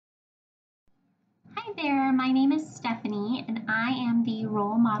Hi there, my name is Stephanie and I am the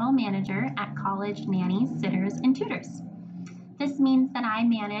Role Model Manager at College Nannies, Sitters, and Tutors. This means that I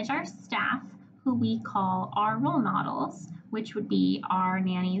manage our staff, who we call our role models, which would be our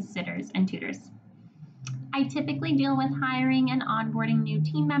nannies, sitters, and tutors. I typically deal with hiring and onboarding new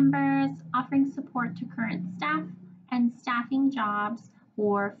team members, offering support to current staff, and staffing jobs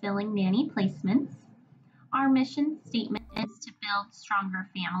or filling nanny placements. Our mission statement is to build stronger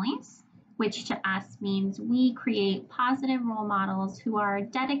families, which to us means we create positive role models who are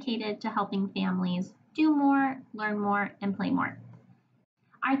dedicated to helping families do more, learn more, and play more.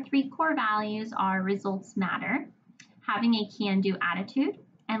 Our three core values are results matter, having a can-do attitude,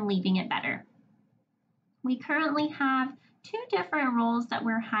 and leaving it better. We currently have two different roles that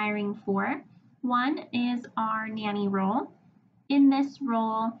we're hiring for. One is our nanny role. In this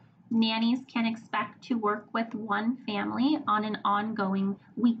role, nannies can expect to work with one family on an ongoing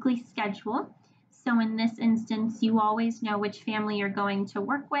weekly schedule. So in this instance, you always know which family you're going to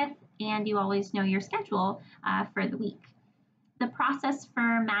work with and you always know your schedule for the week. The process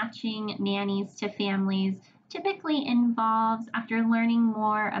for matching nannies to families typically involves, after learning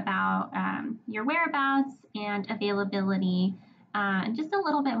more about your whereabouts and availability, and just a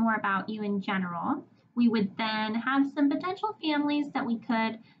little bit more about you in general, we would then have some potential families that we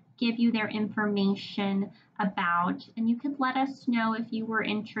could give you their information about, and you could let us know if you were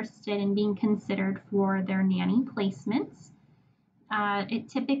interested in being considered for their nanny placements. It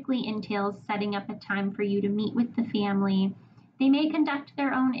typically entails setting up a time for you to meet with the family. They may conduct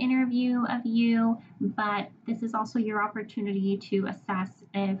their own interview of you, but this is also your opportunity to assess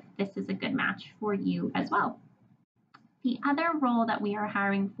if this is a good match for you as well. The other role that we are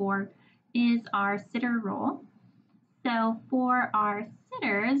hiring for is our sitter role. So for our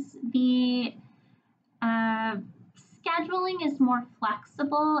sitters, the scheduling is more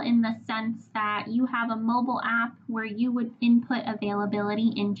flexible in the sense that you have a mobile app where you would input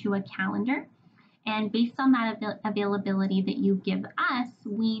availability into a calendar. And based on that availability that you give us,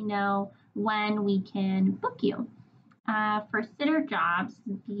 we know when we can book you. For sitter jobs,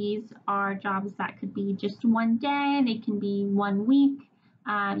 these are jobs that could be just one day, they can be 1 week.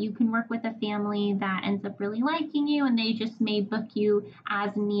 You can work with a family that ends up really liking you and they just may book you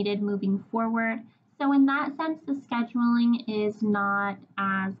as needed moving forward. So in that sense, the scheduling is not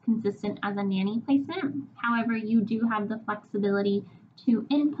as consistent as a nanny placement. However, you do have the flexibility to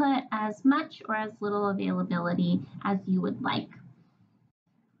input as much or as little availability as you would like.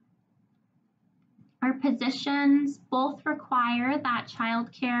 Our positions both require that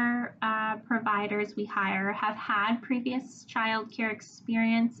childcare providers we hire have had previous childcare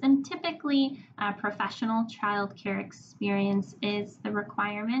experience, and typically professional childcare experience is the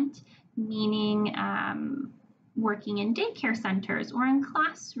requirement, meaning working in daycare centers or in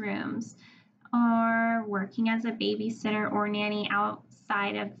classrooms, or working as a babysitter or nanny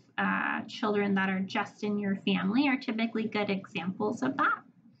outside of children that are just in your family are typically good examples of that.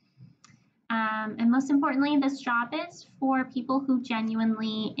 And most importantly, this job is for people who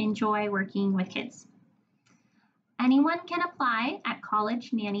genuinely enjoy working with kids. Anyone can apply at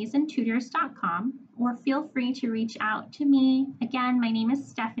collegenanniesandtutors.com, or feel free to reach out to me. Again, my name is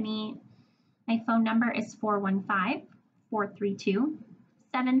Stephanie. My phone number is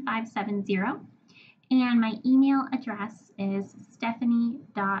 415-432-7570. And my email address is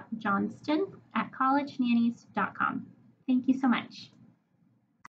stephanie.johnston@collegenannies.com. Thank you so much.